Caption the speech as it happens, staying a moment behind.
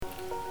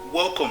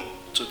Welcome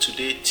to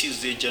today,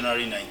 Tuesday,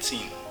 January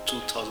 19,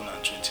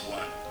 2021.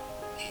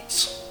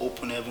 It's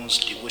Open Heavens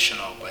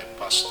Devotional by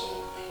Pastor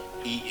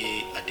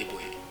E.A.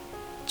 Adeboye.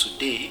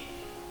 Today,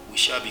 we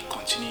shall be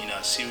continuing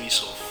our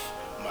series of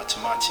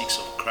Mathematics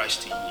of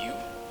Christ in You.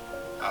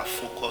 Our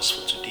focus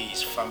for today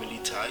is family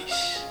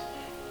ties.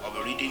 I'll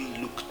be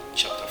reading Luke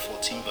chapter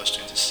 14, verse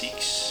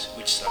 26,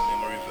 which is our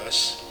memory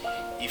verse.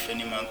 If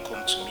any man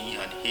come to me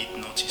and hate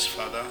not his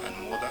father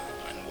and mother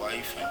and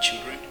wife and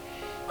children,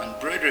 and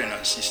brethren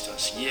and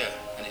sisters, yea,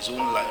 and his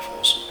own life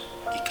also,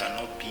 he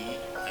cannot be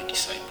my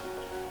disciple.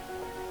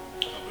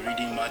 I'll be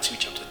reading Matthew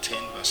chapter 10,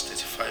 verse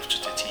 35 to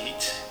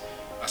 38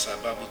 as our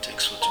Bible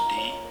text for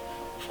today.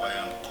 For I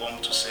am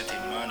come to set a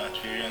man at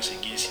variance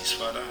against his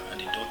father,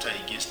 and a daughter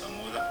against her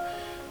mother,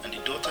 and a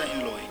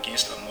daughter-in-law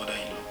against her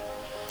mother-in-law.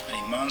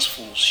 And a man's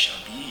foes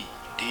shall be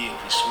they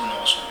of his own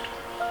household.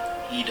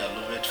 He that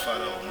loveth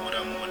father or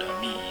mother more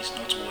than me is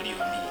not worthy of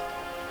me.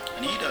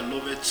 And he that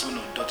loveth son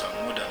or daughter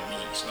more than me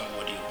is not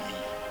worthy of me.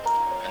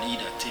 And he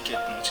that taketh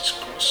not his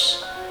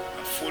cross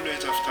and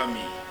followeth after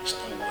me is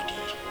not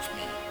worthy of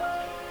me.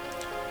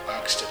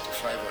 Acts chapter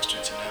 5 verse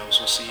 29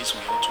 also says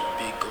we ought to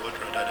obey God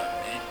rather than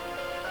men.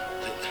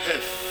 The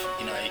F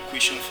in our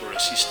equation for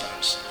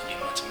resistance in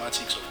the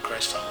Mathematics of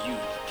Christ in You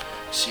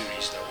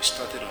series that we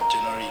started on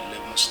January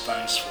 11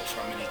 stands for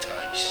family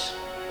ties.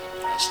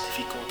 As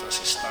difficult as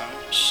it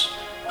sounds,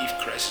 if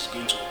Christ is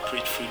going to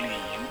operate freely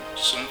in you,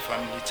 some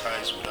family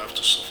ties would have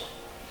to suffer.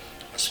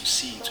 As we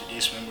see in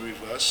today's memory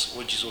verse,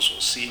 what Jesus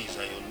was saying is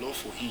that your love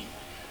for him,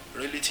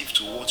 relative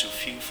to what you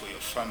feel for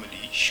your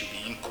family, should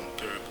be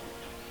incomparable.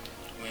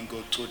 When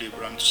God told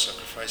Abraham to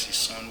sacrifice his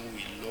son who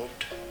he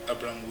loved,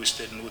 Abraham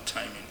wasted no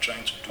time in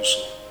trying to do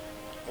so.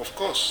 Of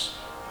course,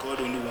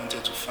 God only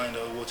wanted to find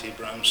out what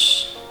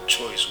Abraham's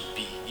choice would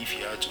be if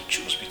he had to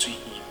choose between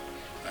him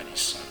and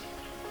his son.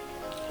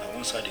 I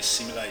once had a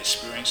similar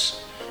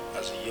experience.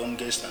 As the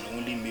youngest and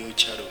only male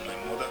child of my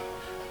mother,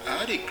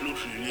 I had a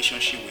close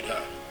relationship with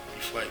her.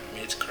 Before I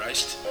met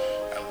Christ,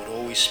 I would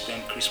always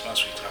spend Christmas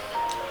with her.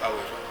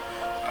 However,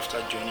 after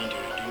joining the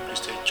Redeemed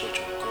Christian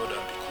Church of God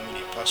and becoming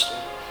a pastor,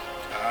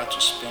 I had to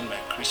spend my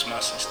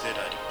Christmas instead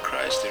at the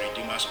Christ the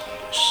Redeemer's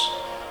Congress.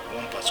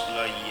 One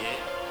particular year,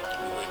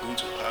 we were going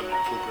to have a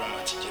program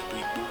at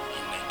Ijebu-Igbo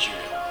in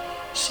Nigeria.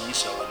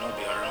 Since I would not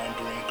be around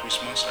during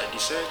Christmas, I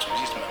decided to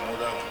visit my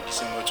mother on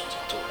December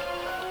 23rd.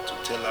 To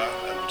tell her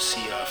I would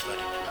see her after the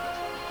program.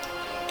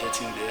 On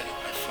getting there,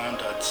 I found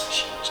that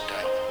she was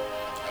dying.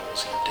 I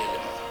was in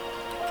dilemma.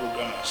 The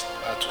program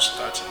had to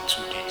start in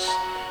 2 days.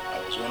 I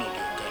was one of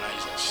the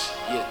organizers,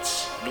 yet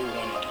no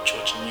one in the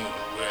church knew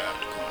where I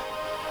had gone.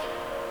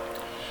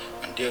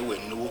 And there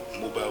were no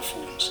mobile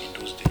phones in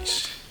those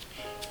days.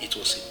 It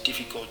was a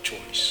difficult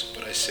choice,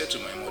 but I said to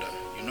my mother,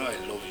 you know I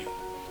love you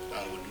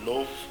and would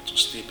love to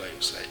stay by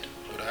your side,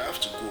 but I have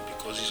to go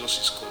because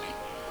Jesus is calling.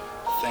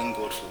 Thank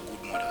God for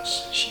good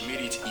mothers. She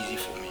made it easy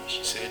for me.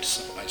 She said,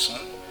 my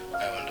son,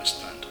 I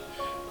understand.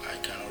 I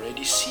can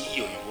already see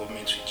your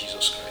involvement with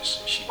Jesus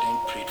Christ. She then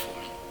prayed for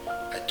me.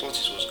 I thought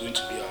it was going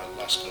to be our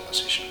last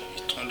conversation.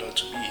 It turned out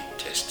to be a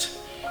test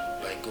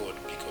by God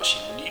because she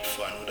lived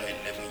for another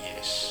 11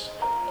 years.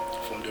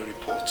 From the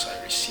reports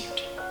I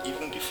received,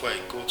 even before I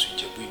got to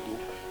Ijebu-Igbo,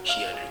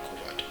 she had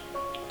recovered.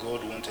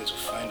 God wanted to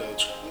find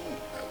out who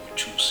I would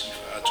choose if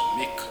I had to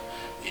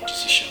make a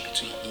decision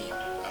between him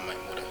and my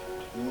mother,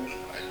 whom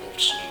I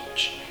loved so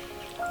much.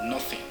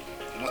 Nothing,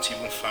 not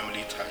even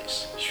family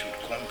ties, should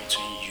come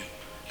between you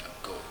and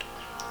God.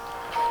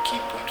 Our key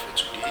point for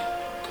today,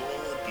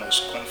 God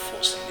must come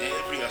first in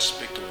every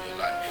aspect of your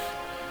life.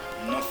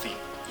 Nothing,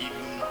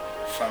 even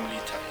family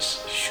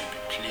ties, should be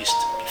placed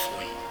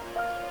before him.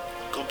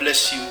 God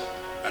bless you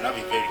and have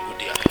a very good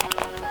day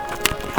ahead.